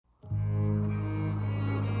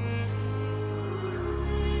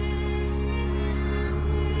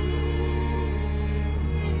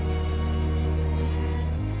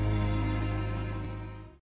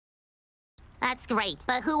That's great,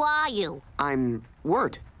 but who are you? I'm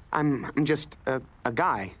Wirt. I'm just a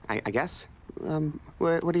guy, I guess.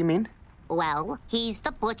 What do you mean? Well, he's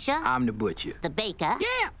the butcher. I'm the butcher. The baker.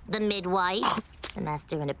 Yeah. The midwife. The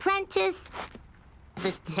master and apprentice.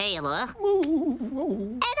 The tailor.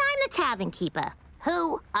 And I'm the tavern keeper.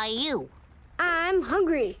 Who are you? I'm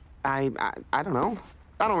hungry. I don't know.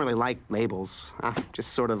 I don't really like labels. I'm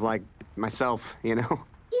just sort of like myself, you know?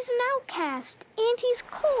 He's an outcast, and he's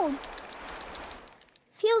cold.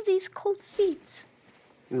 Feel these cold feet.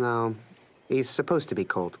 No, he's supposed to be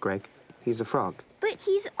cold, Greg. He's a frog. But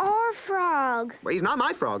he's our frog. Well, he's not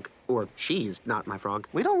my frog. Or she's not my frog.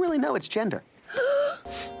 We don't really know its gender.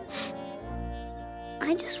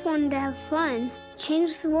 I just wanted to have fun,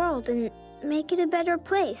 change the world, and make it a better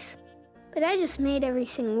place. But I just made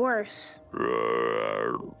everything worse.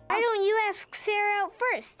 Why don't you ask Sarah out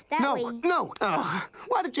first? That way... No! Ugh,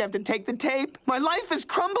 why did you have to take the tape? My life is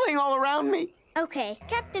crumbling all around me. Okay,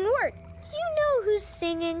 Captain Wirt, do you know who's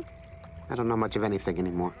singing? I don't know much of anything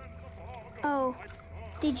anymore. Oh,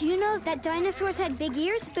 did you know that dinosaurs had big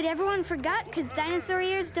ears, but everyone forgot because dinosaur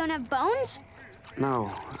ears don't have bones? No,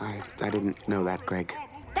 I didn't know that, Greg.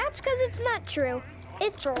 That's because it's not true.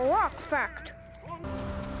 It's a rock fact.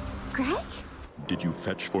 Greg? Did you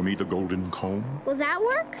fetch for me the golden comb? Will that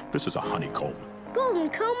work? This is a honeycomb. Golden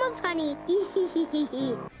comb of honey.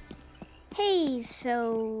 Hey,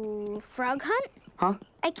 so frog hunt? Huh?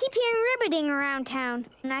 I keep hearing ribbiting around town,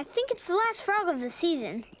 and I think it's the last frog of the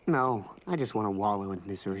season. No, I just want to wallow in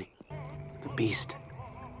misery. The beast.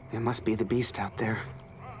 There must be the beast out there.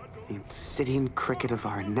 The obsidian cricket of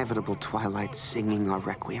our inevitable twilight singing our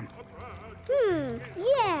requiem.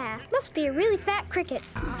 Yeah. Must be a really fat cricket.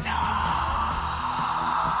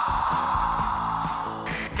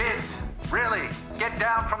 Kids, really, get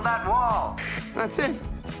down from that wall. That's it.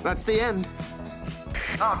 That's the end.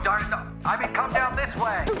 Oh, darn it, no. I mean, come down this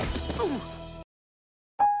way. Ooh.